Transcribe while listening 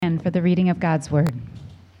And for the reading of God's Word.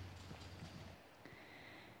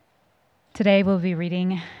 Today we'll be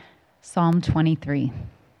reading Psalm 23.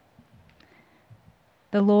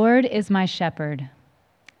 The Lord is my shepherd,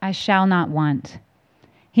 I shall not want.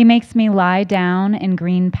 He makes me lie down in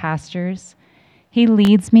green pastures. He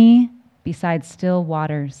leads me beside still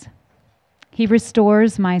waters. He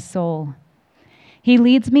restores my soul. He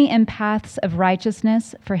leads me in paths of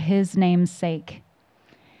righteousness for his name's sake.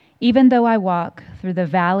 Even though I walk through the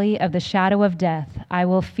valley of the shadow of death, I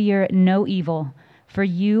will fear no evil, for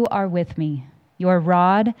you are with me. Your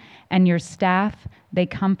rod and your staff, they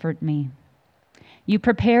comfort me. You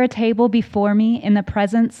prepare a table before me in the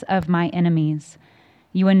presence of my enemies.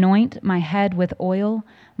 You anoint my head with oil,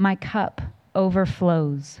 my cup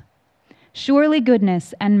overflows. Surely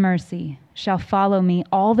goodness and mercy shall follow me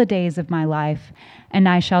all the days of my life, and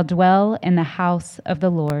I shall dwell in the house of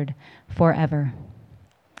the Lord forever.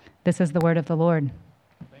 This is the word of the Lord.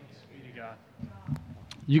 Thanks be to God.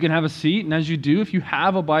 You can have a seat, and as you do, if you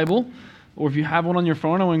have a Bible or if you have one on your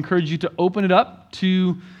phone, I would encourage you to open it up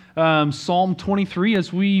to Psalm 23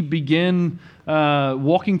 as we begin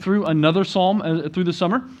walking through another psalm through the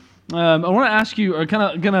summer. I want to ask you, kind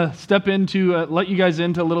of going to step into, let you guys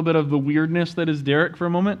into a little bit of the weirdness that is Derek for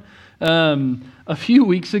a moment. A few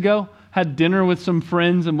weeks ago, had dinner with some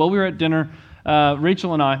friends, and while we were at dinner,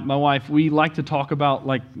 Rachel and I, my wife, we like to talk about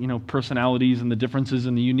personalities and the differences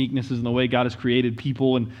and the uniquenesses and the way God has created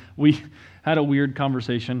people. And we had a weird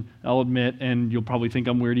conversation, I'll admit, and you'll probably think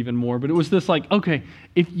I'm weird even more. But it was this okay,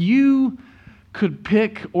 if you could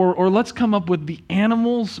pick, or let's come up with the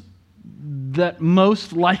animals that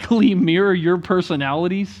most likely mirror your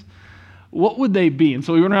personalities, what would they be? And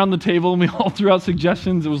so we went around the table and we all threw out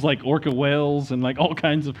suggestions. It was like orca whales and all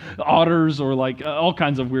kinds of otters or all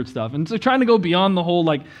kinds of weird stuff. And so trying to go beyond the whole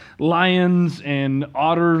lions and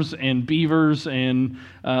otters and beavers and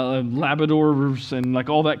Labradors and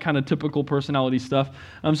all that kind of typical personality stuff.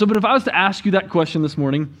 But if I was to ask you that question this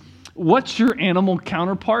morning, what's your animal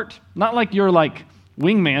counterpart? Not like your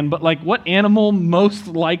wingman, but what animal most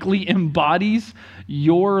likely embodies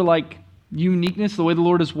your uniqueness, the way the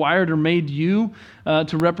Lord has wired or made you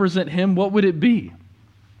to represent Him? What would it be?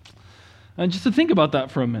 And just to think about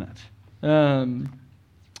that for a minute.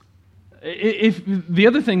 If the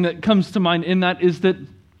other thing that comes to mind in that is that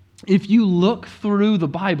if you look through the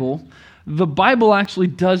Bible actually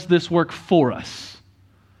does this work for us.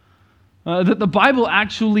 That the Bible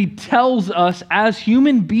actually tells us as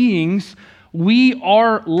human beings we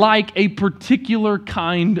are like a particular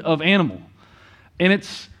kind of animal. And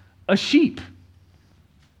it's a sheep.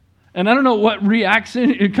 And I don't know what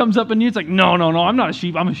reaction it comes up in you. It's no, I'm not a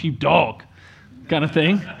sheep. I'm a sheepdog kind of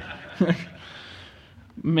thing.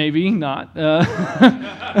 Maybe not.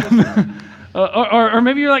 Or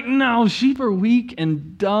maybe you're no, sheep are weak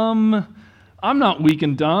and dumb. I'm not weak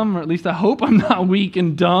and dumb, or at least I hope I'm not weak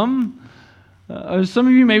and dumb. Some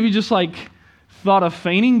of you maybe just thought of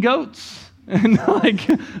fainting goats and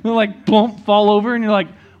bump, fall over, and you're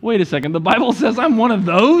wait a second, the Bible says I'm one of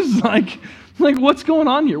those? What's going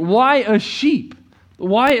on here? Why a sheep?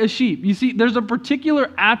 Why a sheep? You see, there's a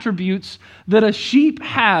particular attributes that a sheep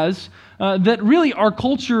has that really our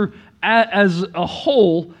culture as a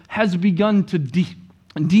whole has begun to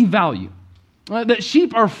devalue. That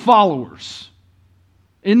sheep are followers.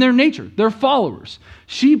 In their nature, they're followers.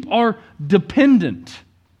 Sheep are dependent.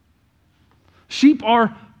 Sheep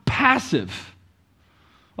are passive.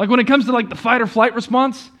 When it comes to the fight or flight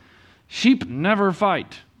response, sheep never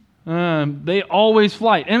fight. They always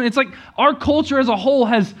flight. And it's our culture as a whole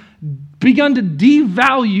has begun to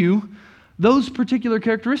devalue those particular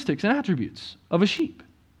characteristics and attributes of a sheep.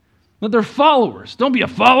 That they're followers. Don't be a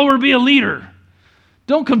follower, be a leader.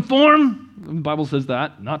 Don't conform. The Bible says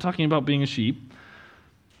that. Not talking about being a sheep.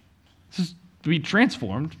 This is to be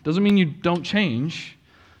transformed. Doesn't mean you don't change.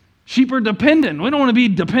 Sheep are dependent. We don't want to be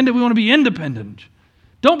dependent. We want to be independent.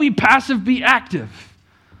 Don't be passive, be active.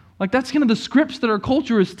 That's kind of the scripts that our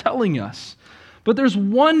culture is telling us. But there's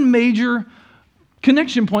one major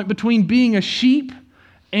connection point between being a sheep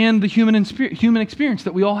and the human experience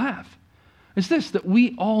that we all have. It's this, that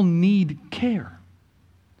we all need care.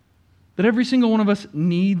 That every single one of us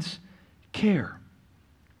needs care.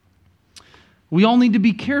 We all need to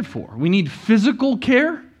be cared for. We need physical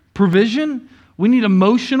care, provision. We need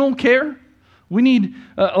emotional care. We need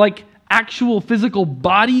actual physical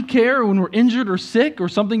body care when we're injured or sick or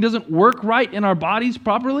something doesn't work right in our bodies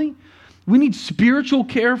properly. We need spiritual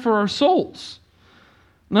care for our souls.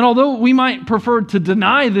 And although we might prefer to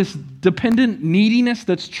deny this dependent neediness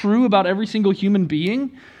that's true about every single human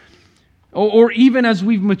being, Or even as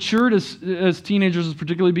we've matured as teenagers, it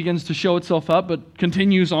particularly begins to show itself up, but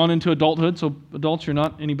continues on into adulthood. So adults, you're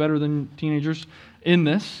not any better than teenagers in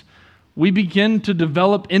this. We begin to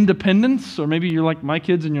develop independence, or maybe you're like my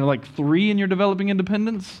kids and you're like 3 and you're developing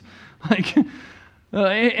independence.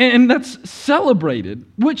 And that's celebrated,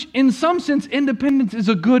 which in some sense, independence is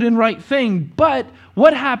a good and right thing. But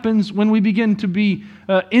what happens when we begin to be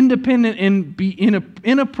independent and be in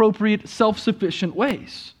inappropriate, self-sufficient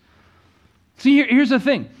ways? See, here's the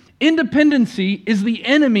thing. Independency is the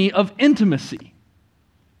enemy of intimacy.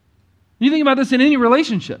 You think about this in any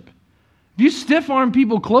relationship. If you stiff-arm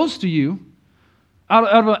people close to you out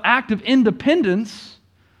of an act of independence,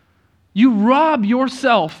 you rob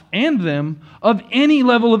yourself and them of any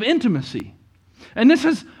level of intimacy. And this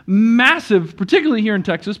is massive, particularly here in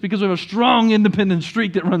Texas, because we have a strong independent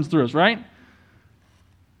streak that runs through us, right?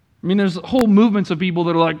 I mean, there's whole movements of people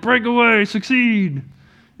that are like, break away, succeed.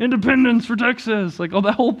 Independence for Texas, like all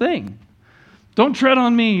that whole thing. Don't tread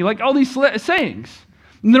on me, like all these sayings.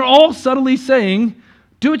 And they're all subtly saying,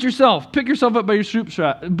 do it yourself. Pick yourself up by your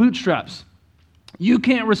bootstraps. You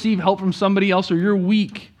can't receive help from somebody else or you're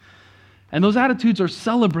weak. And those attitudes are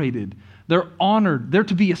celebrated. They're honored. They're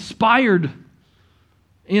to be aspired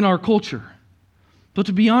in our culture. But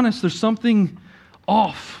to be honest, there's something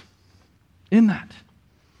off in that.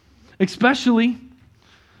 Especially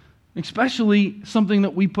something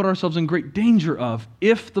that we put ourselves in great danger of.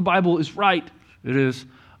 If the Bible is right, it is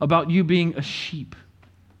about you being a sheep.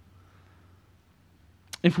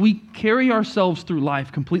 If we carry ourselves through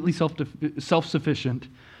life completely self-sufficient,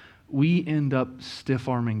 we end up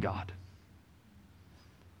stiff-arming God.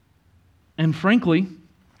 And frankly,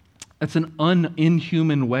 that's an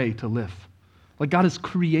inhuman way to live. Like God has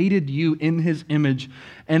created you in His image,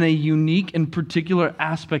 and a unique and particular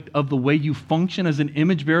aspect of the way you function as an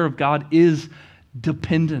image bearer of God is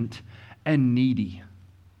dependent and needy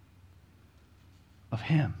of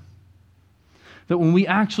Him. That when we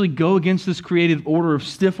actually go against this created order of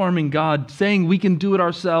stiff-arming God, saying we can do it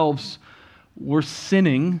ourselves, we're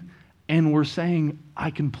sinning and we're saying, I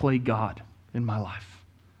can play God in my life.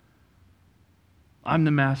 I'm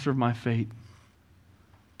the master of my fate,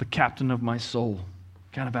 the captain of my soul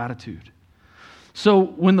kind of attitude. So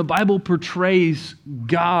when the Bible portrays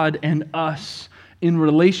God and us in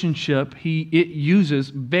relationship, it uses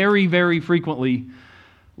very, very frequently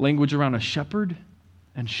language around a shepherd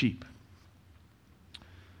and sheep.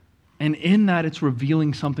 And in that, it's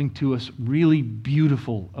revealing something to us really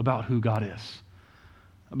beautiful about who God is,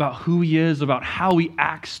 about who He is, about how He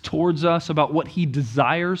acts towards us, about what He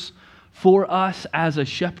desires for us as a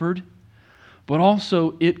shepherd, but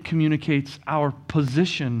also it communicates our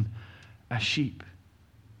position as sheep.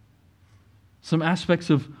 Some aspects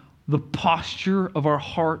of the posture of our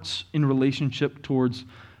hearts in relationship towards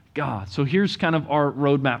God. So here's kind of our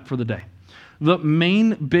roadmap for the day. The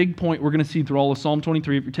main big point we're going to see through all of Psalm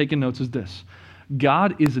 23, if you're taking notes, is this.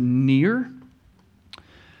 God is near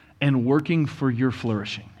and working for your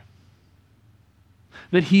flourishing.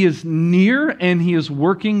 That He is near and He is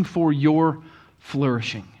working for your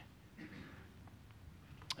flourishing.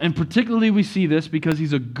 And particularly we see this because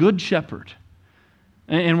He's a good shepherd.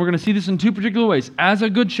 And we're going to see this in two particular ways. As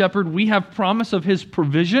a good shepherd, we have promise of His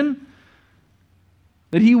provision,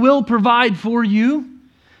 that He will provide for you.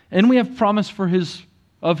 And we have promise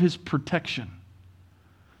of His protection.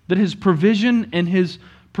 That His provision and His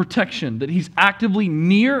protection, that He's actively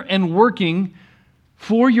near and working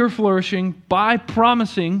for your flourishing by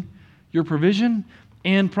promising your provision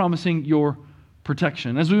and promising your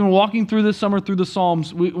protection. As we've been walking through this summer through the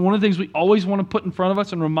Psalms, one of the things we always want to put in front of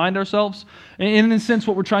us and remind ourselves, and in a sense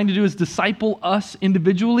what we're trying to do is disciple us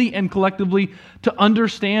individually and collectively to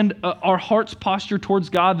understand our heart's posture towards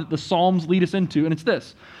God that the Psalms lead us into. And it's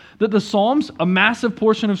this, that the Psalms, a massive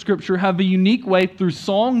portion of Scripture, have a unique way through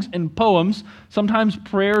songs and poems, sometimes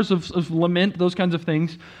prayers of lament, those kinds of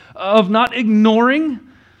things, of not ignoring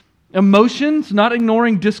emotions, not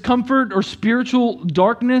ignoring discomfort or spiritual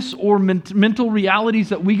darkness or mental realities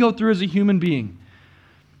that we go through as a human being.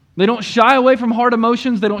 They don't shy away from hard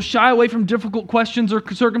emotions. They don't shy away from difficult questions or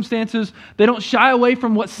circumstances. They don't shy away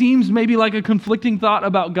from what seems maybe like a conflicting thought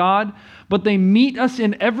about God, but they meet us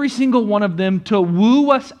in every single one of them to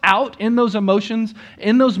woo us out in those emotions,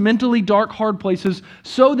 in those mentally dark, hard places,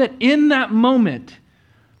 so that in that moment,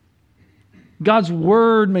 God's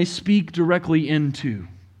Word may speak directly into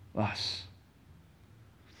us.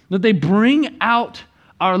 That they bring out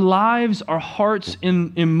our lives, our hearts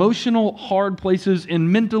in emotional hard places,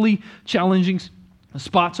 in mentally challenging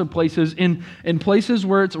spots or places, in places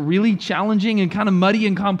where it's really challenging and kind of muddy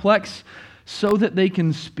and complex, so that they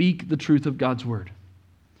can speak the truth of God's Word.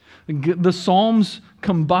 The Psalms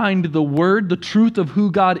combined the word, the truth of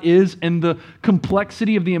who God is, and the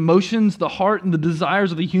complexity of the emotions, the heart, and the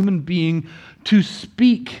desires of the human being to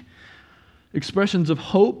speak expressions of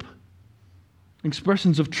hope,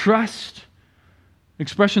 expressions of trust,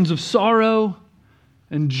 expressions of sorrow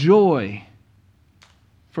and joy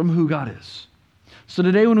from who God is. So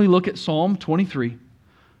today when we look at Psalm 23,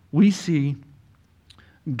 we see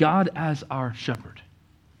God as our shepherd.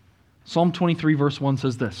 Psalm 23 verse 1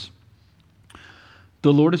 says this: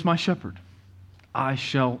 "The Lord is my shepherd, I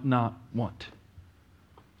shall not want."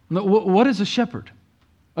 Now, what is a shepherd?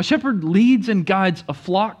 A shepherd leads and guides a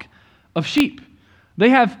flock of sheep. They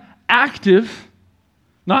have active,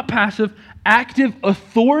 not passive, active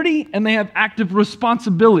authority, and they have active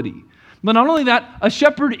responsibility. But not only that, a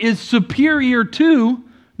shepherd is superior to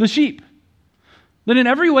the sheep. That in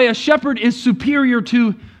every way, a shepherd is superior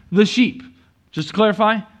to the sheep. Just to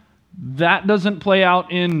clarify, that doesn't play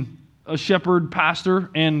out in a shepherd pastor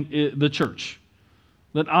and the church.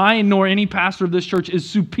 That I nor any pastor of this church is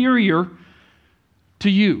superior to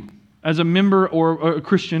you as a member or a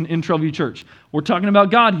Christian in Trailview Church. We're talking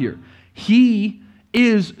about God here. He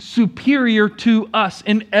is superior to us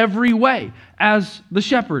in every way as the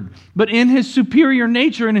shepherd. But in his superior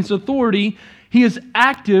nature and his authority, he is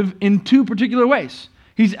active in two particular ways.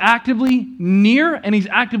 He's actively near and he's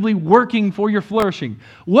actively working for your flourishing.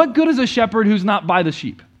 What good is a shepherd who's not by the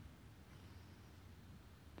sheep?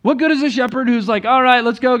 What good is a shepherd who's like, all right,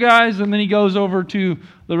 let's go, guys, and then he goes over to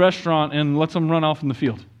the restaurant and lets them run off in the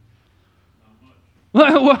field?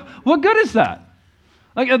 What good is that?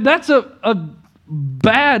 Like, that's a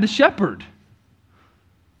bad shepherd.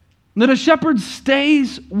 That a shepherd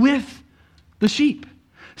stays with the sheep,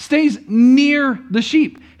 stays near the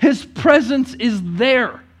sheep. His presence is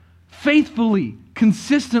there, faithfully,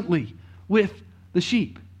 consistently with the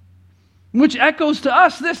sheep. Which echoes to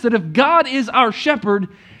us this, that if God is our shepherd,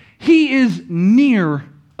 he is near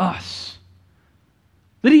us.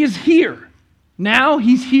 That he is here. Now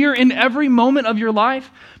he's here in every moment of your life.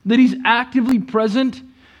 That he's actively present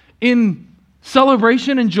in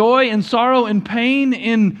celebration and joy and sorrow and pain,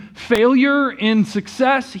 in failure, in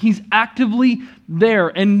success. He's actively there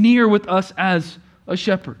and near with us as a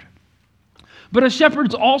shepherd. But a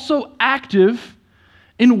shepherd's also active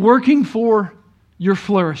in working for your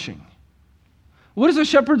flourishing. What is a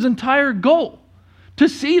shepherd's entire goal? To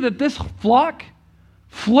see that this flock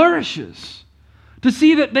flourishes. To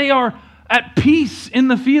see that they are at peace in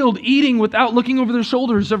the field, eating without looking over their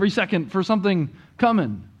shoulders every second for something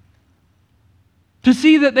coming. To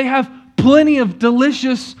see that they have plenty of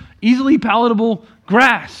delicious, easily palatable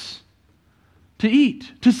grass to eat.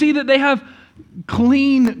 To see that they have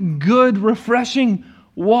clean, good, refreshing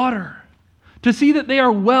water. To see that they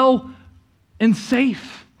are well and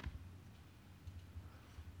safe.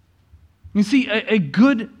 You see, a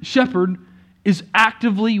good shepherd is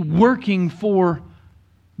actively working for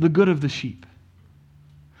the good of the sheep.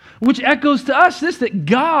 Which echoes to us this, that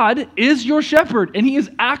God is your shepherd and he is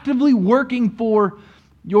actively working for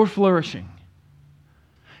your flourishing.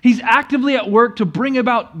 He's actively at work to bring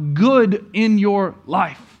about good in your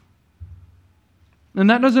life. And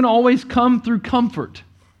that doesn't always come through comfort.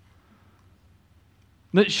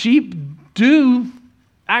 That sheep do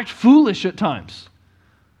act foolish at times.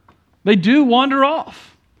 They do wander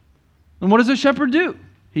off. And what does a shepherd do?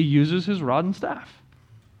 He uses his rod and staff.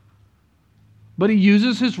 But he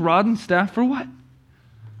uses his rod and staff for what?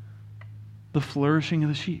 The flourishing of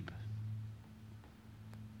the sheep.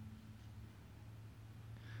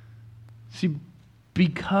 See,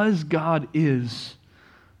 because God is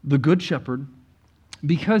the good shepherd,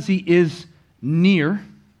 because he is near,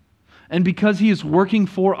 and because he is working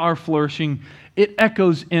for our flourishing, it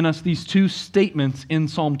echoes in us these two statements in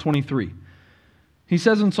Psalm 23. He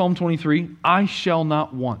says in Psalm 23, I shall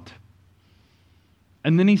not want.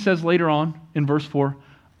 And then he says later on in verse 4,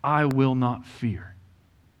 I will not fear.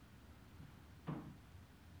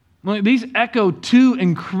 These echo two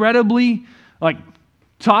incredibly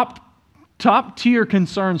top tier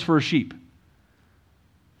concerns for a sheep.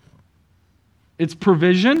 It's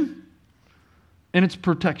provision and it's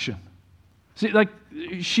protection. See,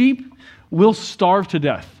 sheep will starve to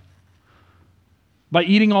death by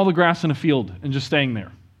eating all the grass in a field and just staying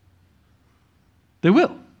there. They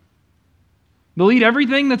will. They'll eat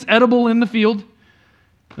everything that's edible in the field,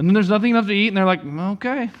 and then there's nothing left to eat, and they're like,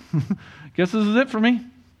 okay, guess this is it for me.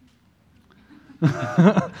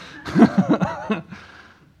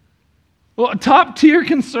 Well, a top tier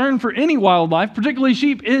concern for any wildlife, particularly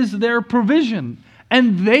sheep, is their provision.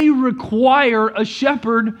 And they require a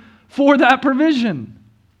shepherd for that provision.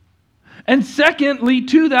 And secondly,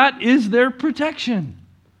 to that is their protection.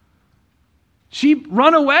 Sheep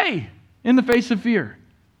run away in the face of fear,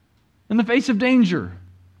 in the face of danger.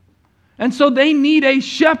 And so they need a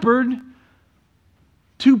shepherd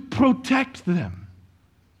to protect them.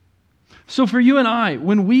 So for you and I,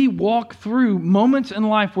 when we walk through moments in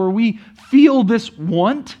life where we feel this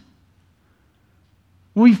want,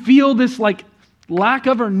 we feel this like lack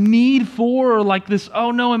of or need for, or like this,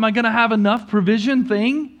 oh no, am I going to have enough provision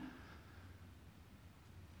thing?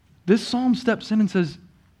 This psalm steps in and says,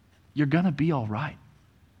 you're going to be all right.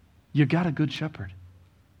 You got a good shepherd.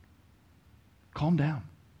 Calm down.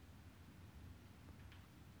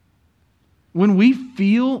 When we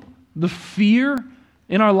feel the fear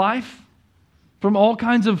in our life from all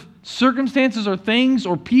kinds of circumstances or things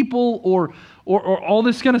or people or all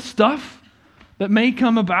this kind of stuff that may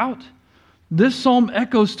come about, this psalm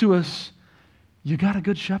echoes to us, you got a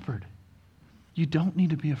good shepherd. You don't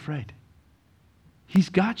need to be afraid. He's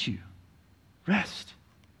got you. Rest.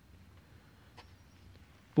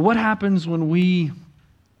 But what happens when we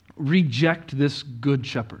reject this good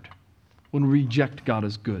shepherd? When we reject God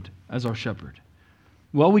as good, as our shepherd?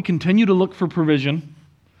 Well, we continue to look for provision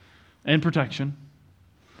and protection,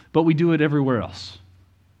 but we do it everywhere else.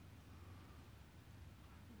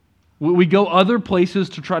 We go other places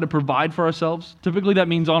to try to provide for ourselves. Typically that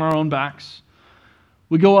means on our own backs.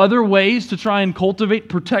 We go other ways to try and cultivate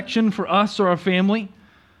protection for us or our family.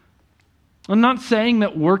 I'm not saying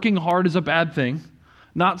that working hard is a bad thing.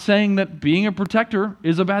 Not saying that being a protector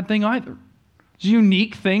is a bad thing either. It's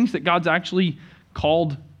unique things that God's actually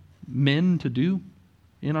called men to do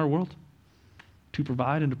in our world, to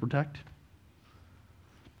provide and to protect.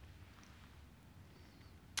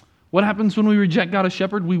 What happens when we reject God as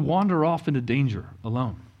shepherd? We wander off into danger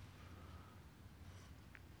alone.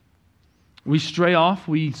 We stray off,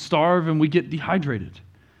 we starve, and we get dehydrated.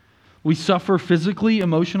 We suffer physically,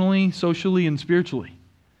 emotionally, socially, and spiritually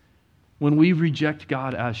when we reject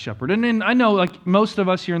God as shepherd. And I know, like most of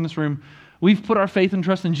us here in this room, we've put our faith and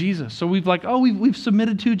trust in Jesus. So we've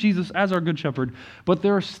submitted to Jesus as our good shepherd. But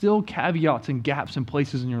there are still caveats and gaps and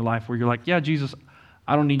places in your life where you're like, yeah, Jesus,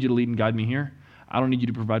 I don't need you to lead and guide me here. I don't need you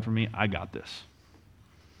to provide for me. I got this.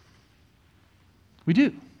 We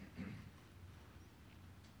do.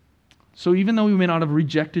 So even though we may not have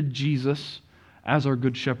rejected Jesus as our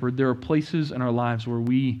good shepherd, there are places in our lives where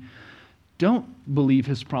we don't believe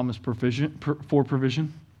his promise for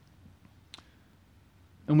provision,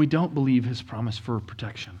 and we don't believe his promise for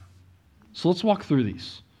protection. So let's walk through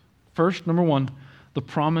these. First, number one, the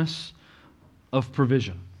promise of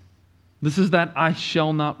provision. This is that I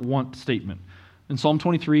shall not want statement. In Psalm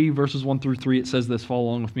 23, verses 1 through 3, it says this. Follow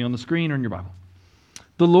along with me on the screen or in your Bible.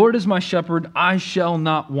 The Lord is my shepherd, I shall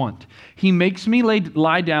not want. He makes me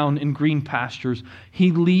lie down in green pastures.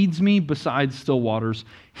 He leads me beside still waters.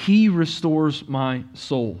 He restores my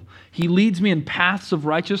soul. He leads me in paths of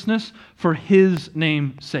righteousness for his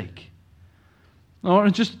name's sake. I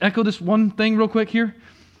want to just echo this one thing real quick here.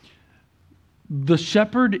 The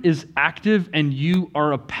shepherd is active and you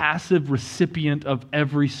are a passive recipient of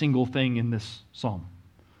every single thing in this psalm.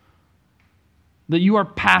 That you are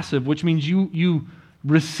passive, which means you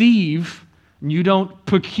receive, and you don't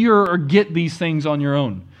procure or get these things on your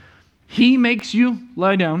own. He makes you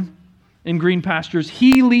lie down in green pastures.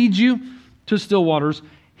 He leads you to still waters.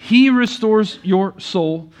 He restores your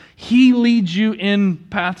soul. He leads you in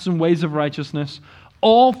paths and ways of righteousness,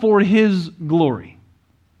 all for his glory.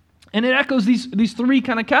 And it echoes these three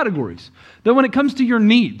kind of categories. That when it comes to your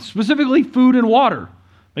needs, specifically food and water,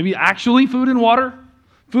 maybe actually food and water,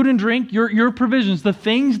 food and drink, your provisions, the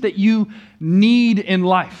things that you need in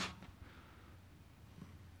life.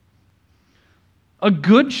 A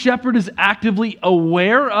good shepherd is actively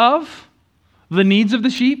aware of the needs of the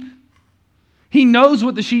sheep. He knows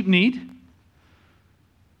what the sheep need.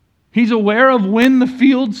 He's aware of when the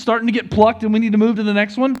field's starting to get plucked and we need to move to the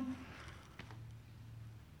next one.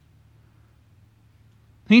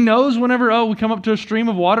 He knows whenever, we come up to a stream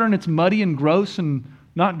of water and it's muddy and gross and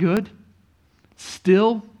not good.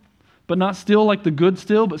 Still, but not still like the good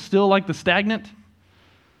still, but still like the stagnant.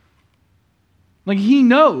 Like he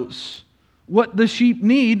knows what the sheep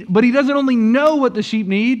need, but he doesn't only know what the sheep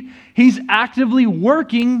need, he's actively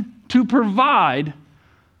working to provide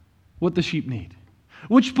what the sheep need.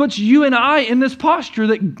 Which puts you and I in this posture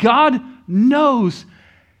that God knows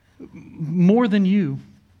more than you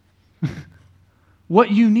what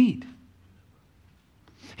you need.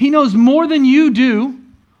 He knows more than you do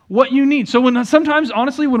what you need. So sometimes,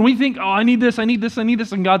 honestly, when we think, I need this,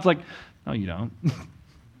 and God's like, no, you don't.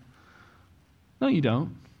 No, you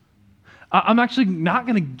don't. I'm actually not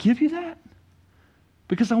going to give you that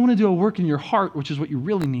because I want to do a work in your heart, which is what you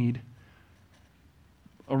really need.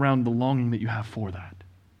 around the longing that you have for that.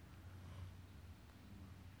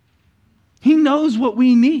 He knows what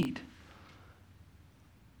we need,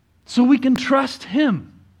 so we can trust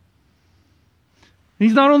Him. He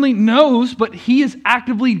not only knows, but He is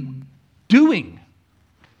actively doing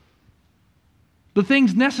the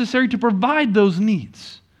things necessary to provide those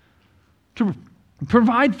needs, to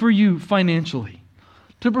provide for you financially,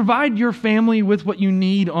 to provide your family with what you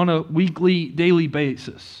need on a weekly, daily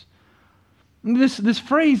basis. This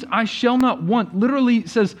phrase, "I shall not want," literally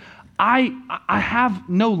says, I have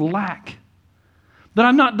no lack, that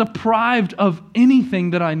I'm not deprived of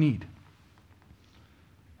anything that I need.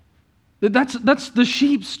 That's the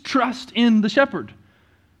sheep's trust in the shepherd.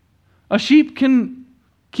 A sheep can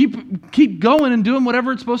keep going and doing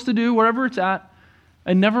whatever it's supposed to do, wherever it's at,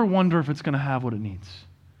 and never wonder if it's going to have what it needs,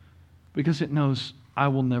 because it knows, I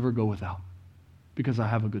will never go without, because I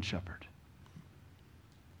have a good shepherd.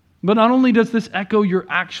 But not only does this echo your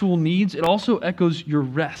actual needs, it also echoes your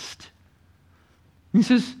rest. He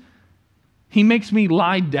says, He makes me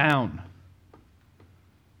lie down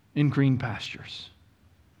in green pastures.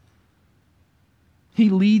 He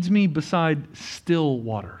leads me beside still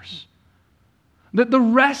waters. That the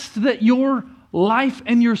rest that your life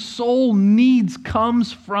and your soul needs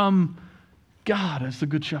comes from God as the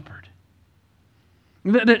Good Shepherd.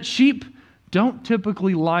 That sheep don't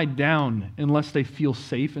typically lie down unless they feel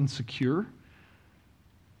safe and secure.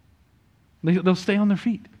 They'll stay on their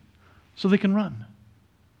feet so they can run,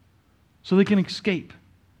 so they can escape.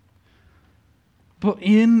 But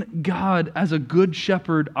in God, as a good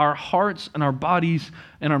shepherd, our hearts and our bodies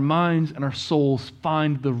and our minds and our souls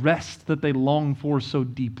find the rest that they long for so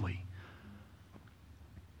deeply.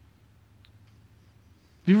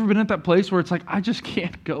 Have you ever been at that place where it's like, I just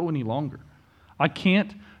can't go any longer? I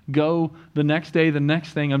can't go the next day, the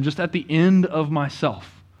next thing. I'm just at the end of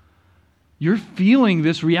myself. You're feeling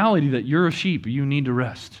this reality that you're a sheep. You need to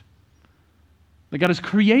rest. That God has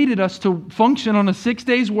created us to function on a 6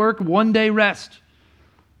 days work, 1 day rest.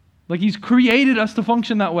 Like He's created us to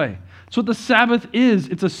function that way. That's what the Sabbath is.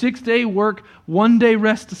 It's a 6 day work, 1 day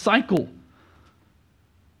rest cycle.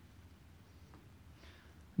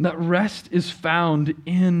 And that rest is found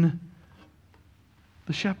in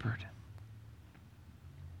the shepherd.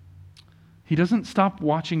 He doesn't stop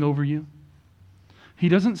watching over you. He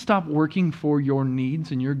doesn't stop working for your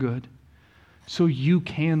needs and your good, so you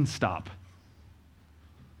can stop.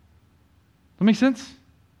 That make sense?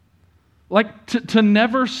 Like to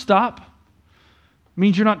never stop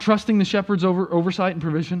means you're not trusting the shepherd's oversight and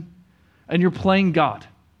provision, and you're playing God,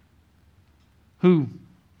 who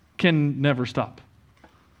can never stop.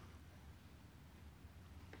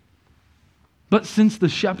 But since the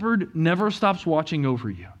shepherd never stops watching over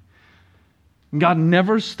you, God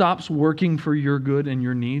never stops working for your good and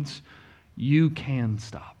your needs, you can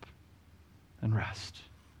stop and rest.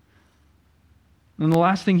 And the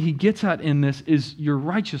last thing He gets at in this is your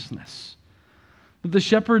righteousness. That the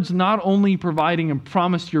shepherd's not only providing and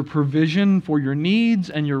promised your provision for your needs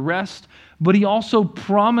and your rest, but He also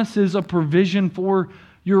promises a provision for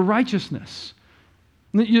your righteousness.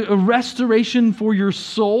 A restoration for your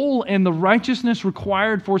soul and the righteousness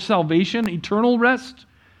required for salvation, eternal rest,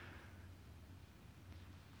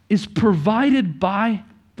 is provided by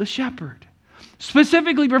the shepherd.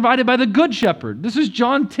 Specifically provided by the good shepherd. This is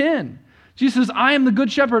John 10. Jesus says, I am the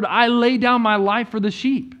good shepherd. I lay down my life for the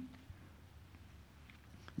sheep.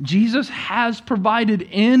 Jesus has provided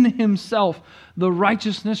in Himself the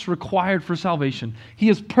righteousness required for salvation. He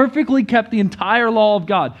has perfectly kept the entire law of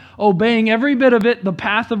God, obeying every bit of it, the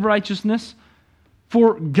path of righteousness,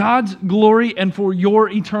 for God's glory and for your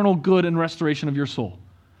eternal good and restoration of your soul.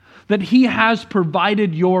 That He has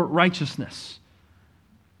provided your righteousness.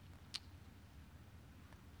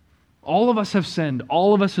 All of us have sinned.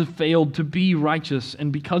 All of us have failed to be righteous.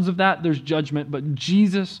 And because of that, there's judgment. But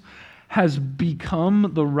Jesus has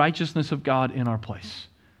become the righteousness of God in our place.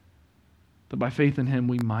 That by faith in Him,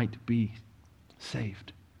 we might be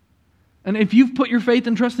saved. And if you've put your faith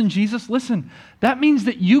and trust in Jesus, listen, that means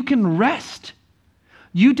that you can rest.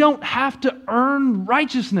 You don't have to earn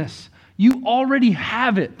righteousness. You already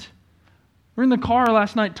have it. We're in the car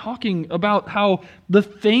last night talking about how the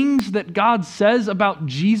things that God says about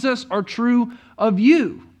Jesus are true of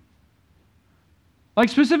you. Like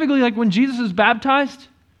specifically, like when Jesus is baptized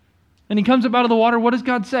and He comes up out of the water, what does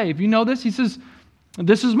God say? If you know this, He says,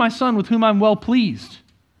 "This is my Son with whom I'm well pleased."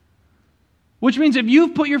 Which means if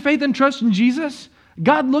you've put your faith and trust in Jesus,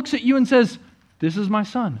 God looks at you and says, "This is my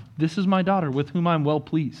son, this is my daughter with whom I'm well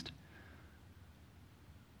pleased."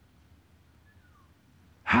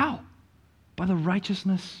 How? By the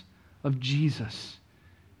righteousness of Jesus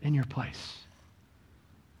in your place.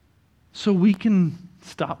 so we can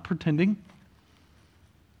stop pretending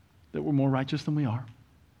that we're more righteous than we are.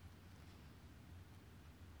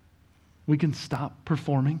 We can stop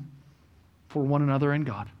performing for one another and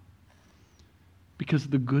God, because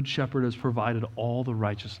the Good Shepherd has provided all the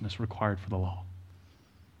righteousness required for the law,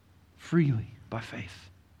 freely by faith.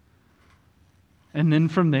 And then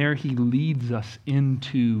from there, he leads us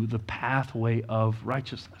into the pathway of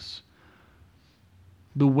righteousness.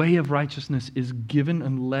 The way of righteousness is given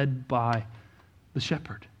and led by the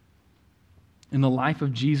shepherd. In the life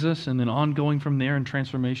of Jesus, and then ongoing from there in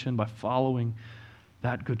transformation by following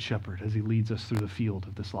that good shepherd as he leads us through the field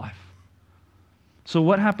of this life. So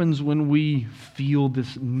what happens when we feel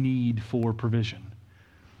this need for provision?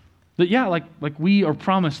 That, yeah, like we are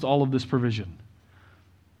promised all of this provision.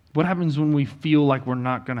 What happens when we feel like we're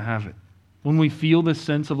not going to have it? When we feel this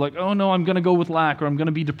sense of like, oh no, I'm going to go with lack, or I'm going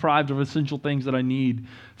to be deprived of essential things that I need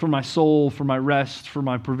for my soul, for my rest, for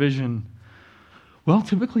my provision. Well,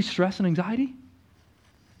 typically stress and anxiety.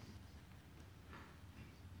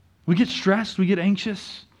 We get stressed, we get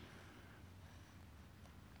anxious.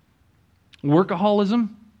 Workaholism,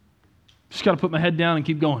 just got to put my head down and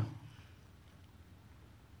keep going.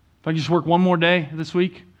 If I can just work one more day this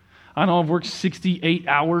week, I know I've worked 68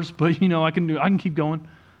 hours, but I can keep going.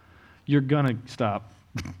 You're gonna stop.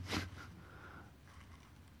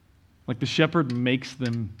 Like the shepherd makes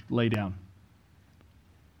them lay down.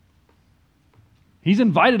 He's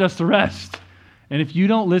invited us to rest. And if you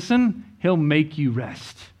don't listen, he'll make you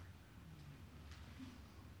rest.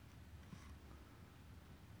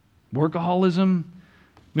 Workaholism,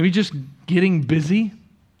 maybe just getting busy.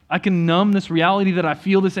 I can numb this reality that I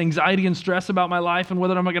feel this anxiety and stress about my life and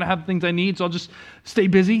whether I'm not going to have the things I need, so I'll just stay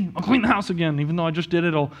busy. I'll clean the house again, even though I just did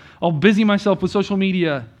it. I'll busy myself with social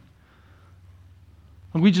media.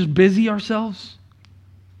 And we just busy ourselves.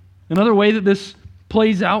 Another way that this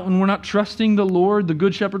plays out when we're not trusting the Lord, the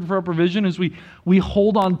Good Shepherd, for our provision is we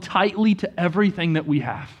hold on tightly to everything that we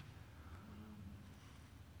have.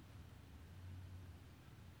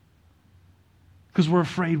 Because we're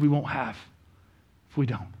afraid we won't have if we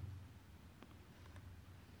don't.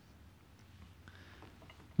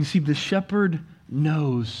 You see, the shepherd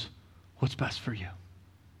knows what's best for you,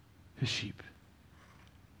 his sheep.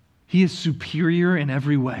 He is superior in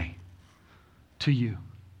every way to you.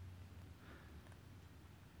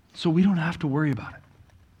 So we don't have to worry about it.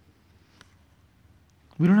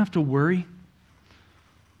 We don't have to worry.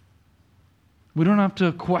 We don't have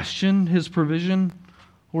to question his provision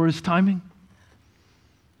or his timing,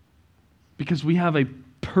 because we have a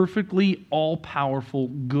perfectly all-powerful,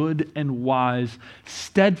 good and wise,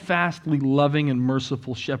 steadfastly loving and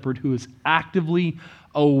merciful shepherd who is actively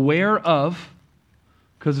aware of,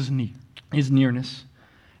 because his nearness,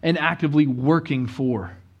 and actively working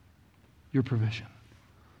for your provision.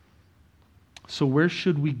 So where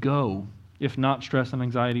should we go if not stress and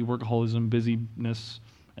anxiety, workaholism, busyness,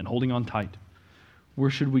 and holding on tight? Where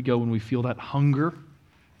should we go when we feel that hunger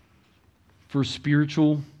for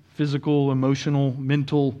spiritual, physical, emotional,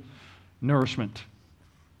 mental nourishment?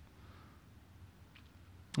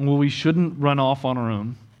 Well, we shouldn't run off on our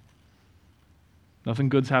own. Nothing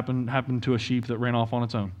good's happened to a sheep that ran off on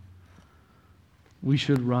its own. We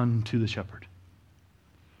should run to the shepherd.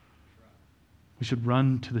 We should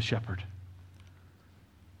run to the shepherd.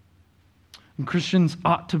 And Christians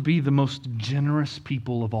ought to be the most generous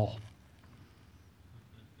people of all.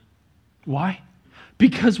 Why?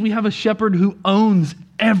 Because we have a shepherd who owns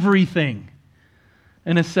everything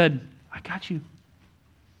and has said, I got you.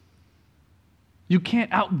 You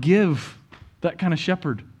can't outgive that kind of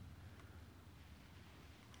shepherd.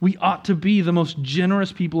 We ought to be the most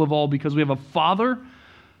generous people of all because we have a father,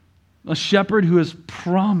 a shepherd who has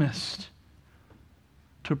promised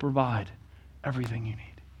to provide everything you need.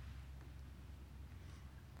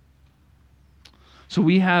 So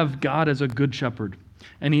we have God as a good shepherd,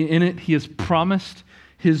 and in it he has promised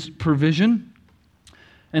his provision,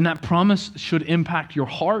 and that promise should impact your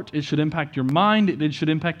heart, it should impact your mind, it should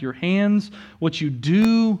impact your hands, what you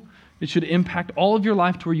do. It should impact all of your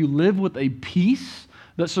life to where you live with a peace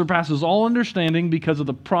that surpasses all understanding because of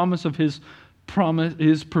the promise of his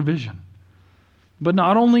provision. But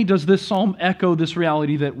not only does this psalm echo this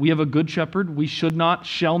reality that we have a good shepherd, we should not,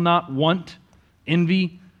 shall not want,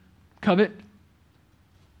 envy, covet,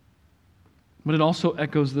 but it also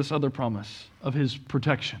echoes this other promise of his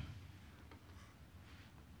protection.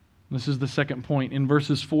 This is the second point. In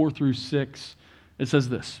verses 4 through 6, it says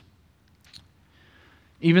this: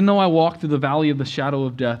 even though I walk through the valley of the shadow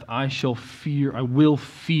of death, I will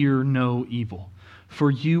fear no evil,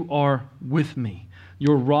 for you are with me.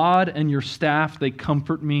 Your rod and your staff, they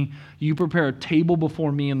comfort me. You prepare a table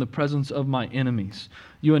before me in the presence of my enemies.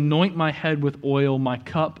 You anoint my head with oil. My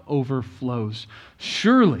cup overflows.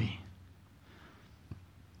 Surely,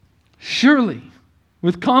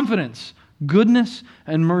 with confidence, goodness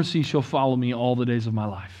and mercy shall follow me all the days of my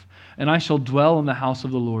life, and I shall dwell in the house of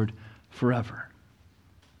the Lord forever.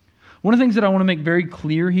 One of the things that I want to make very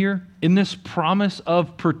clear here in this promise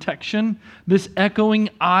of protection, this echoing,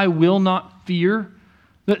 I will not fear,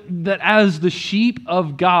 that as the sheep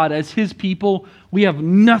of God, as His people, we have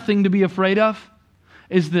nothing to be afraid of,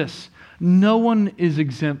 is this: no one is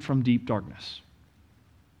exempt from deep darkness.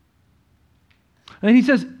 And He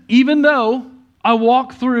says, even though I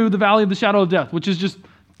walk through the valley of the shadow of death, which is just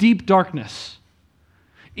deep darkness,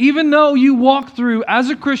 even though you walk through, as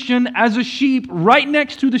a Christian, as a sheep, right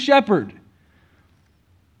next to the shepherd,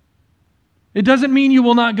 it doesn't mean you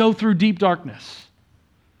will not go through deep darkness.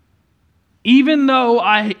 Even though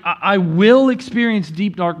I will experience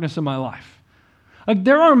deep darkness in my life. Like,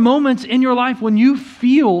 there are moments in your life when you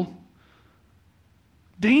feel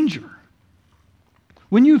danger.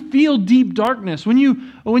 When you feel deep darkness. When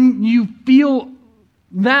you feel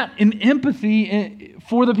that in empathy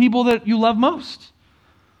for the people that you love most.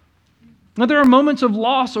 Now, there are moments of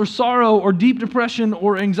loss or sorrow or deep depression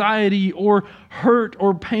or anxiety or hurt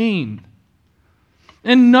or pain.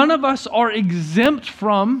 And none of us are exempt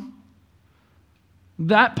from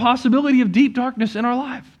that possibility of deep darkness in our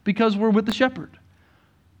life because we're with the shepherd.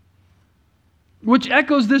 Which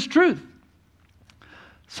echoes this truth.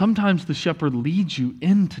 Sometimes the shepherd leads you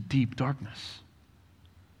into deep darkness.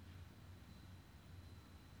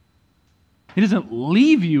 He doesn't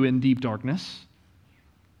leave you in deep darkness,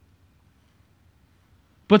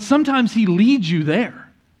 but sometimes He leads you there.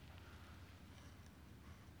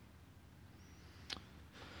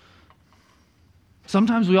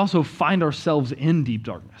 Sometimes we also find ourselves in deep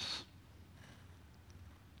darkness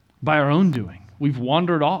by our own doing. We've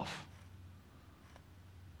wandered off.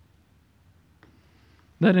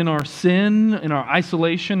 That in our sin, in our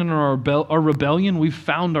isolation, in our rebellion, we've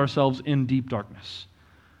found ourselves in deep darkness.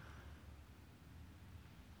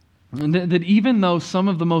 And that even though some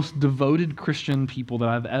of the most devoted Christian people that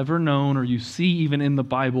I've ever known, or you see even in the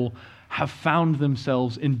Bible, have found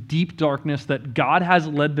themselves in deep darkness that God has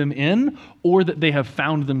led them in, or that they have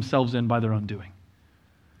found themselves in by their own doing.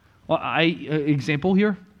 Well, example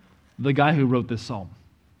here, the guy who wrote this psalm.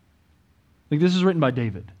 Like, this is written by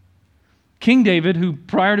David. King David, who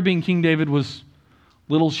prior to being King David was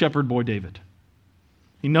little shepherd boy David.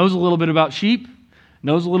 He knows a little bit about sheep,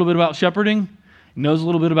 knows a little bit about shepherding, knows a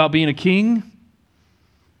little bit about being a king,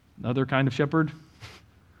 another kind of shepherd.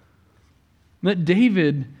 That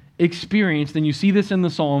David experienced, and you see this in the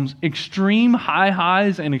Psalms, extreme high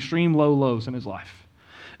highs and extreme low lows in his life.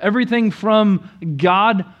 Everything from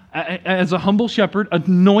God as a humble shepherd,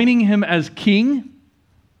 anointing him as king,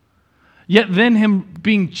 yet then him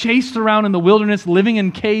being chased around in the wilderness, living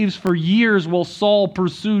in caves for years while Saul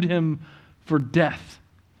pursued him for death.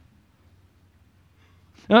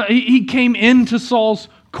 He came into Saul's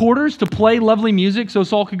quarters to play lovely music so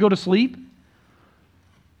Saul could go to sleep,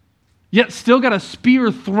 yet still got a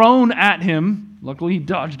spear thrown at him. Luckily, he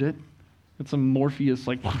dodged it. It's some Morpheus,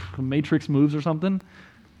 like Matrix moves or something.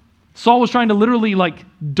 Saul was trying to literally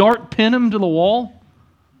dart pin him to the wall.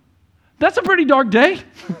 That's a pretty dark day,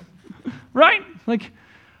 right? Like,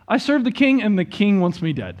 I serve the king and the king wants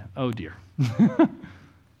me dead. Oh dear.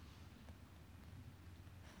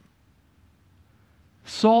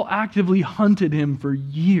 Saul actively hunted him for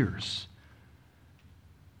years.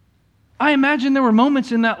 I imagine there were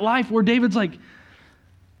moments in that life where David's like,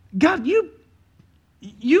 God, you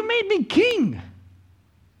made me king.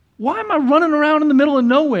 Why am I running around in the middle of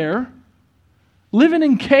nowhere, living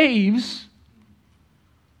in caves,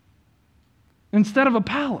 instead of a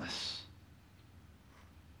palace?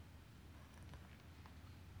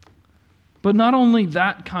 But not only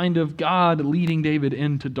that kind of God leading David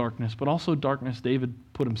into darkness, but also darkness David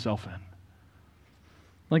put himself in.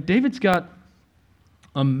 Like, David's got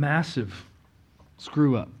a massive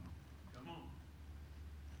screw up.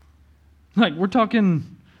 Like, we're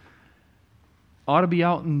talking ought to be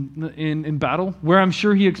out in battle, where I'm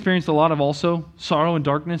sure he experienced a lot of also sorrow and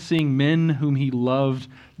darkness, seeing men whom he loved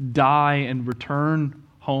die and return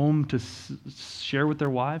home to share with their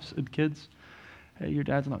wives and kids. Hey, your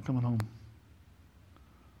dad's not coming home.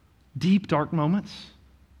 Deep, dark moments.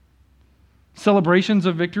 Celebrations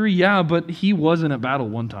of victory, yeah, but he wasn't at battle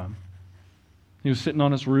one time. He was sitting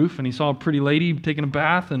on his roof and he saw a pretty lady taking a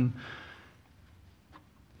bath and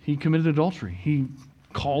he committed adultery. He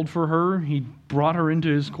called for her. He brought her into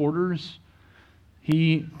his quarters.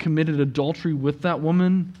 He committed adultery with that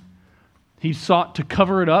woman. He sought to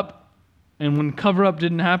cover it up. And when cover up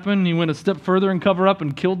didn't happen, he went a step further and cover up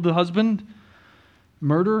and killed the husband.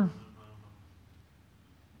 Murder.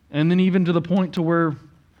 And then even to the point to where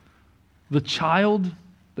the child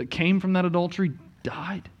that came from that adultery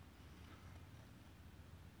died.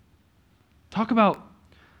 Talk about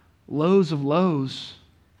lows of lows.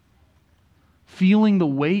 Feeling the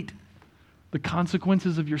weight, the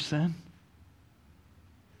consequences of your sin.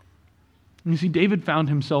 And you see, David found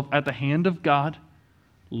himself at the hand of God,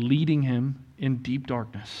 leading him in deep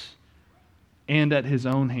darkness, and at his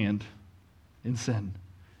own hand in sin,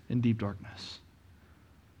 in deep darkness.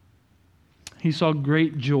 He saw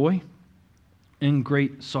great joy and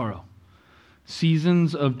great sorrow,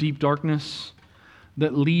 seasons of deep darkness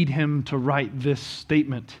that lead him to write this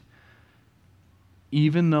statement: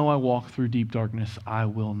 even though I walk through deep darkness, I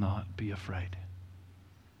will not be afraid.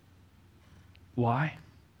 Why?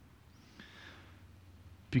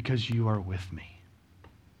 Because you are with me.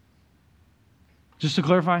 Just to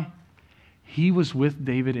clarify, he was with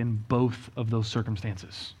David in both of those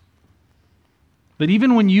circumstances. That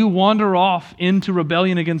even when you wander off into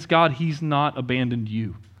rebellion against God, he's not abandoned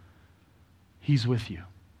you. He's with you.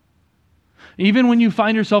 Even when you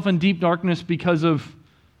find yourself in deep darkness because of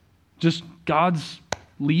just God's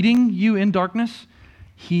leading you in darkness,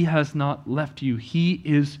 he has not left you. He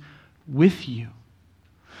is with you.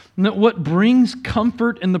 And that what brings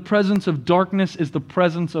comfort in the presence of darkness is the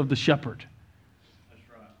presence of the shepherd. That's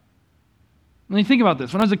right. And you think about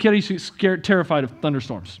this. When I was a kid, I used to get scared, terrified of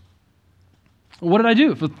thunderstorms. What did I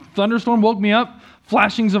do? If a thunderstorm woke me up,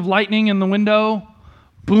 flashings of lightning in the window,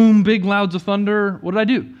 boom, big clouds of thunder, what did I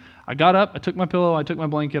do? I got up, I took my pillow, I took my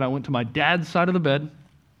blanket, I went to my dad's side of the bed,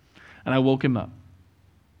 and I woke him up.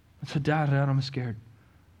 I said, Dad, I'm scared.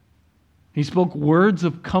 He spoke words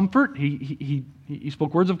of comfort. He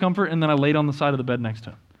spoke words of comfort, and then I laid on the side of the bed next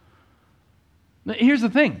to him. Now, here's the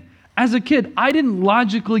thing. As a kid, I didn't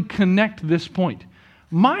logically connect this point.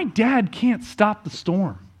 My dad can't stop the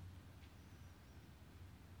storm.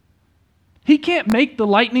 He can't make the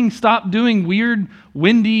lightning stop doing weird,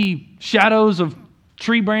 windy shadows of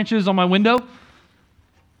tree branches on my window.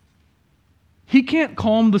 He can't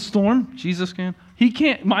calm the storm. Jesus can. He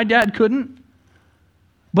can't. My dad couldn't.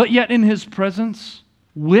 But yet in his presence,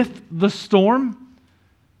 with the storm,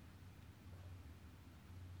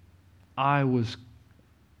 I was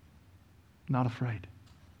not afraid.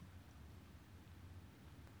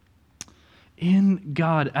 In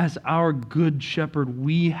God, as our good shepherd,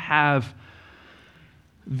 we have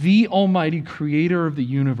the Almighty Creator of the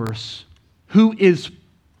universe, who is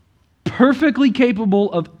perfectly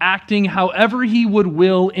capable of acting however he would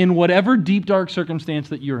will in whatever deep, dark circumstance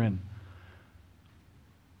that you're in.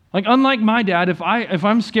 Like, unlike my dad, if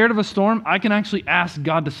I'm scared of a storm, I can actually ask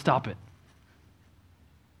God to stop it.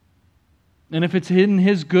 And if it's in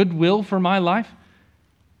his good will for my life,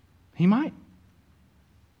 he might.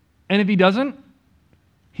 And if he doesn't,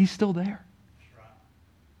 he's still there.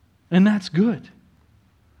 And that's good.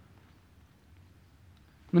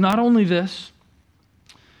 But not only this,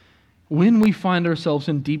 when we find ourselves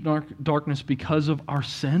in deep darkness because of our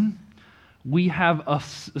sin, we have a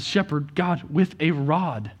shepherd, God, with a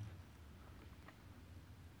rod.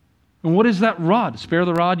 And what is that rod? Spare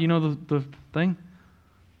the rod, you know the thing?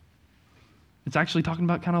 It's actually talking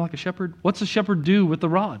about kind of like a shepherd. What's a shepherd do with the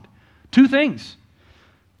rod? Two things.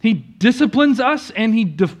 He disciplines us and he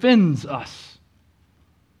defends us.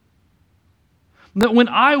 That when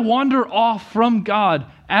I wander off from God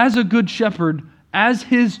as a good shepherd, as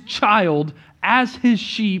his child, as his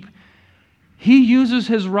sheep, he uses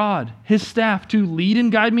his rod, his staff, to lead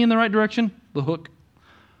and guide me in the right direction, the hook.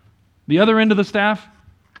 The other end of the staff,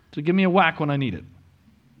 to give me a whack when I need it.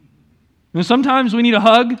 And sometimes we need a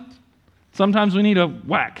hug, sometimes we need a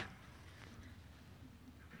whack.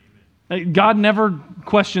 God never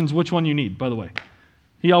questions which one you need, by the way.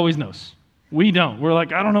 He always knows. We don't. We're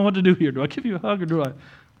like, I don't know what to do here. Do I give you a hug or do I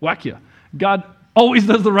whack you? God always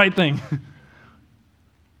does the right thing.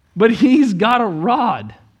 But he's got a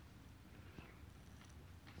rod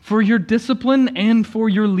for your discipline and for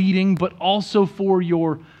your leading, but also for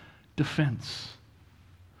your defense.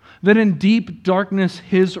 That in deep darkness,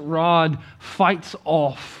 his rod fights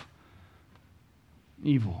off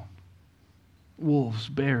evil. Wolves,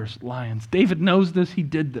 bears, lions. David knows this. He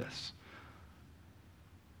did this.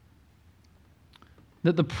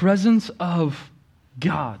 That the presence of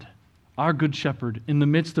God, our good shepherd, in the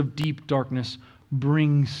midst of deep darkness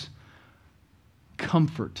brings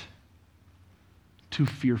comfort to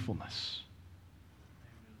fearfulness.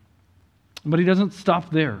 But he doesn't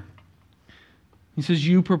stop there. He says,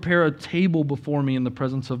 you prepare a table before me in the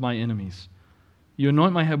presence of my enemies. You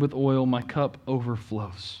anoint my head with oil, my cup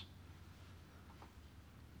overflows.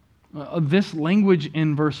 This language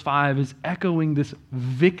in verse 5 is echoing this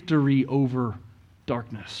victory over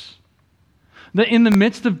darkness. That in the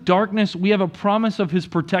midst of darkness, we have a promise of His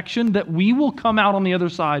protection, that we will come out on the other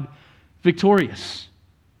side victorious.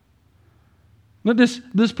 That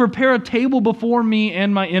this prepare a table before me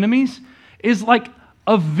and my enemies is like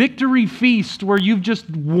a victory feast where you've just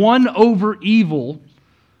won over evil,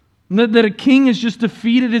 that a king has just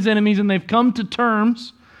defeated his enemies and they've come to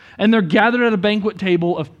terms and they're gathered at a banquet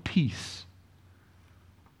table of peace.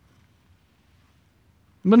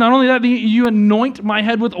 But not only that, you anoint my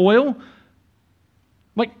head with oil.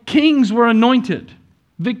 Like kings were anointed,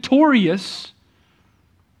 victorious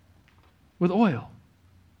with oil.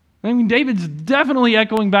 I mean, David's definitely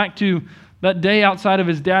echoing back to that day outside of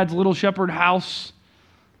his dad's little shepherd house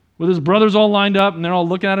with his brothers all lined up and they're all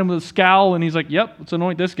looking at him with a scowl and he's like, yep, let's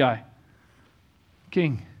anoint this guy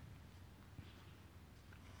king.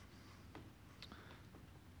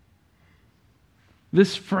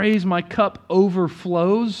 This phrase, my cup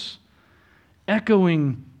overflows,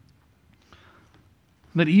 echoing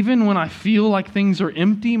that even when I feel like things are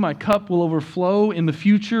empty, my cup will overflow in the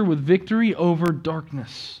future with victory over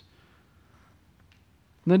darkness.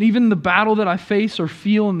 That even the battle that I face or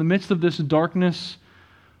feel in the midst of this darkness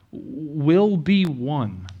will be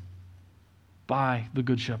won by the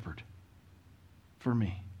Good Shepherd for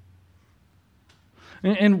me.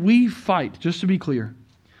 And we fight, just to be clear,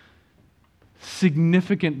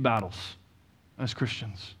 significant battles as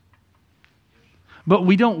Christians. But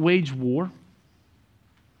we don't wage war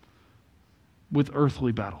with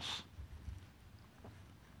earthly battles.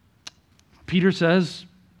 Peter says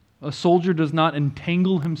a soldier does not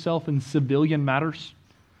entangle himself in civilian matters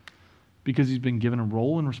because he's been given a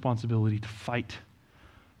role and responsibility to fight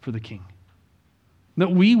for the king.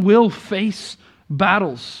 That we will face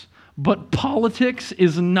battles, but politics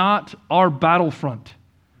is not our battlefront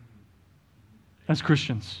as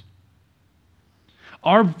Christians.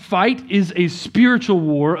 Our fight is a spiritual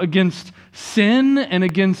war against sin and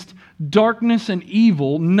against darkness and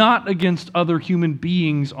evil, not against other human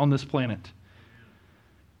beings on this planet.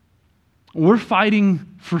 We're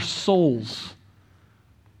fighting for souls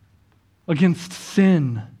against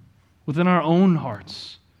sin within our own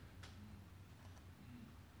hearts.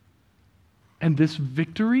 And this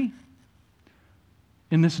victory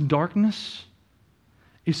in this darkness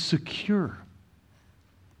is secure.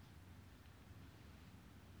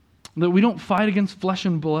 That we don't fight against flesh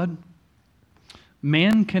and blood.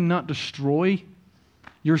 Man cannot destroy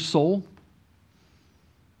your soul.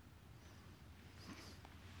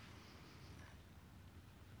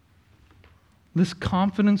 This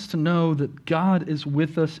confidence to know that God is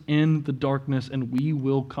with us in the darkness and we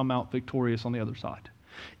will come out victorious on the other side,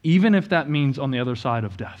 even if that means on the other side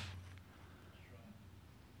of death.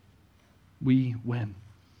 We win.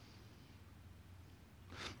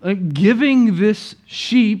 Giving this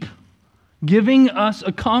sheep, giving us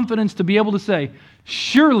a confidence to be able to say,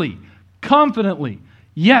 surely, confidently,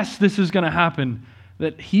 yes, this is going to happen,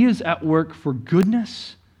 that He is at work for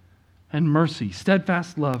goodness and mercy,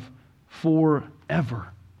 steadfast love forever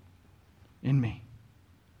in me.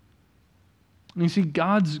 And you see,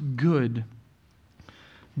 God's good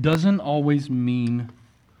doesn't always mean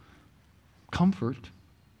comfort,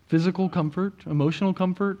 physical comfort, emotional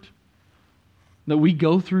comfort, that we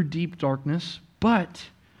go through deep darkness, but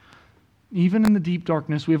even in the deep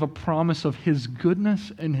darkness, we have a promise of His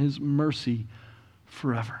goodness and His mercy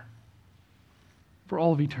forever, for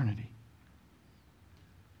all of eternity.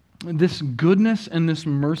 This goodness and this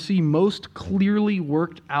mercy most clearly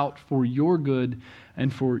worked out for your good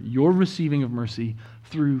and for your receiving of mercy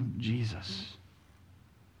through Jesus.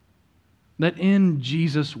 That in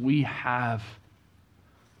Jesus we have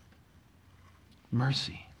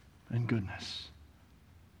mercy and goodness.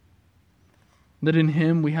 That in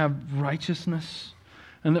Him we have righteousness,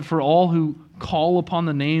 and that for all who call upon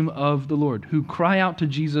the name of the Lord, who cry out to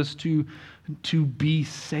Jesus to be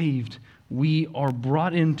saved, we are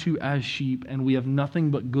brought into as sheep, and we have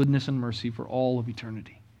nothing but goodness and mercy for all of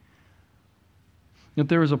eternity. That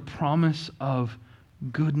there is a promise of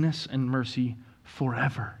goodness and mercy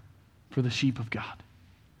forever for the sheep of God.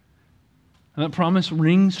 And that promise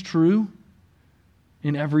rings true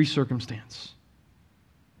in every circumstance.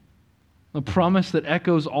 A promise that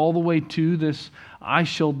echoes all the way to this, I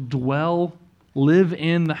shall live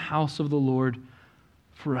in the house of the Lord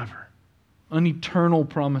forever. An eternal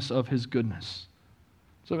promise of His goodness.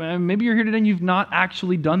 So maybe you're here today and you've not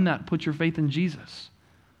actually done that. Put your faith in Jesus.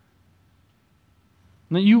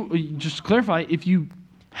 Now just to clarify, if you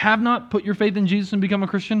have not put your faith in Jesus and become a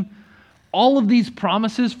Christian, all of these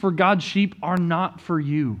promises for God's sheep are not for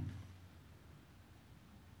you.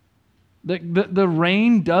 The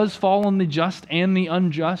rain does fall on the just and the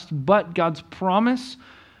unjust, but God's promise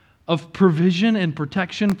of provision and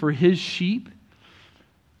protection for His sheep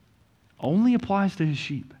only applies to His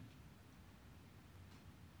sheep.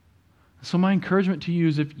 So my encouragement to you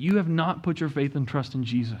is, if you have not put your faith and trust in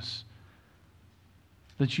Jesus,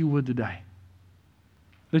 that you would today.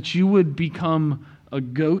 That you would become a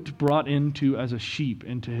goat brought into as a sheep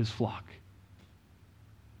into His flock,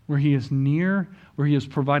 where He is near, where He has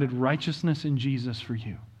provided righteousness in Jesus for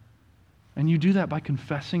you. And you do that by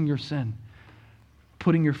confessing your sin,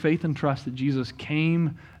 putting your faith and trust that Jesus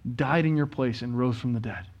came, died in your place, and rose from the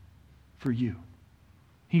dead for you.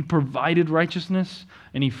 He provided righteousness,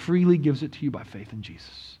 and He freely gives it to you by faith in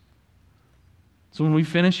Jesus. So when we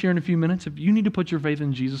finish here in a few minutes, if you need to put your faith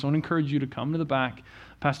in Jesus, I want to encourage you to come to the back.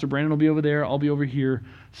 Pastor Brandon will be over there. I'll be over here.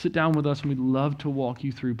 Sit down with us, and we'd love to walk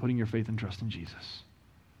you through putting your faith and trust in Jesus.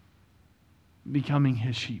 Becoming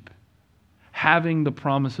His sheep. Having the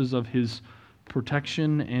promises of His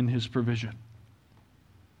protection and His provision.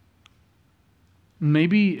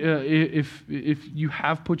 Maybe if you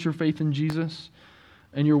have put your faith in Jesus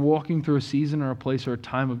and you're walking through a season or a place or a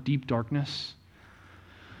time of deep darkness,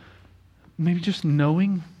 maybe just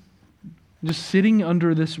knowing, just sitting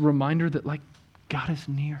under this reminder that God is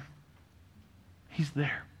near. He's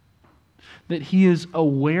there. That He is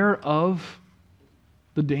aware of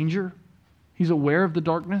the danger. He's aware of the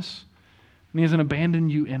darkness. And He hasn't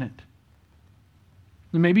abandoned you in it.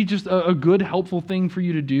 And maybe just a good, helpful thing for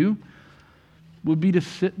you to do would be to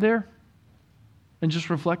sit there and just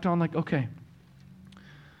reflect on okay,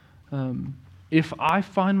 if I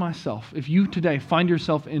find myself, if you today find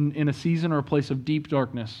yourself in a season or a place of deep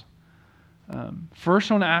darkness, first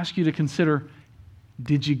I want to ask you to consider,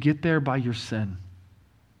 did you get there by your sin?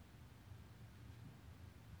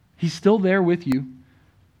 He's still there with you,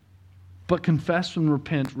 but confess and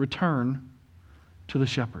repent, return to the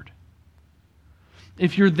shepherd.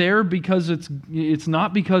 If you're there because it's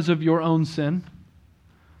not because of your own sin,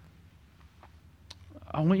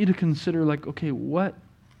 I want you to consider okay, what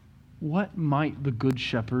might the good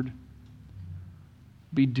shepherd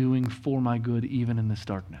be doing for my good even in this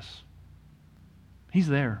darkness? He's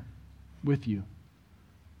there with you.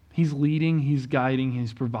 He's leading, He's guiding,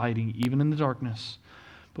 He's providing even in the darkness.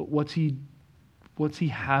 But what's He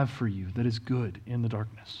have for you that is good in the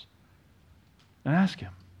darkness? And ask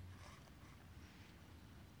Him.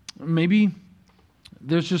 Maybe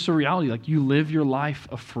there's just a reality, you live your life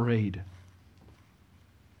afraid.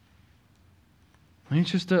 And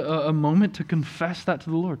it's just a moment to confess that to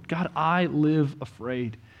the Lord. God, I live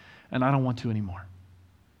afraid, and I don't want to anymore.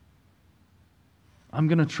 I'm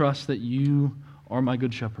going to trust that You are my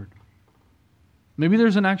good shepherd. Maybe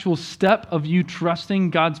there's an actual step of you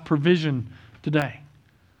trusting God's provision today.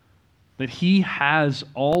 That He has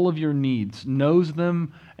all of your needs, knows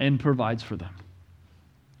them, and provides for them.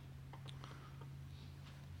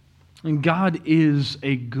 And God is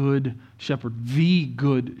a good shepherd, the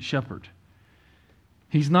good shepherd.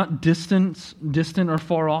 He's not distant or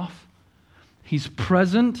far off. He's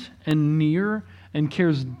present and near and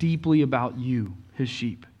cares deeply about you, His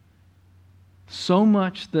sheep. So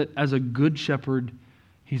much that as a good shepherd,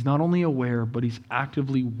 He's not only aware, but He's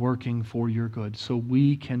actively working for your good. So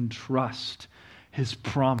we can trust His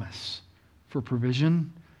promise for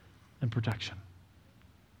provision and protection.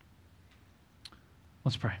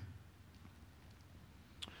 Let's pray.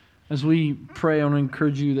 As we pray, I want to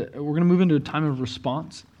encourage you that we're going to move into a time of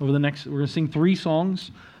response. We're going to sing 3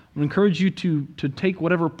 songs. I want to encourage you to take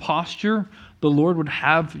whatever posture the Lord would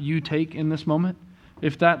have you take in this moment.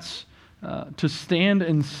 If that's to stand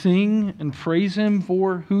and sing and praise Him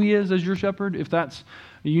for who He is as your shepherd. If that's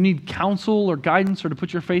you need counsel or guidance or to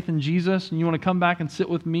put your faith in Jesus and you want to come back and sit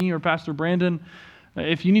with me or Pastor Brandon.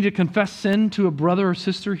 If you need to confess sin to a brother or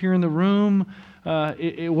sister here in the room,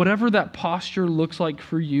 whatever that posture looks like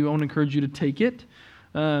for you, I want to encourage you to take it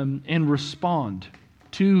and respond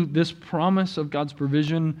to this promise of God's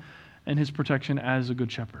provision and His protection as a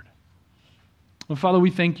good shepherd. Well, Father,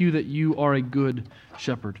 we thank You that You are a good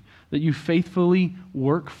shepherd, that You faithfully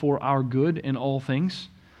work for our good in all things.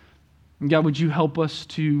 And God, would You help us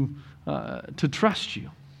to trust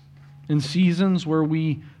You in seasons where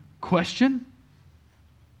we question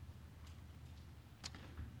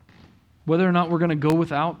whether or not we're going to go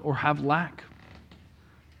without or have lack.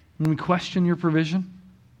 When we question Your provision,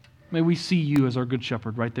 may we see You as our good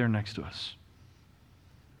shepherd right there next to us.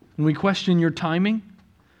 When we question Your timing,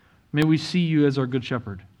 may we see You as our good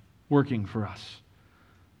shepherd working for us.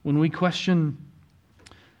 when we question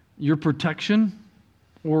your protection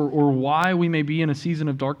or why we may be in a season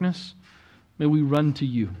of darkness, may we run to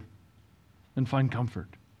you and find comfort.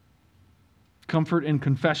 Comfort in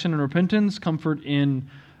confession and repentance, comfort in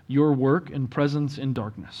your work and presence in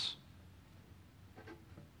darkness.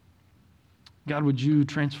 God, would you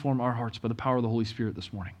transform our hearts by the power of the Holy Spirit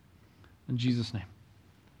this morning? In Jesus' name,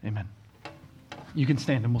 amen. You can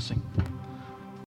stand and we'll sing.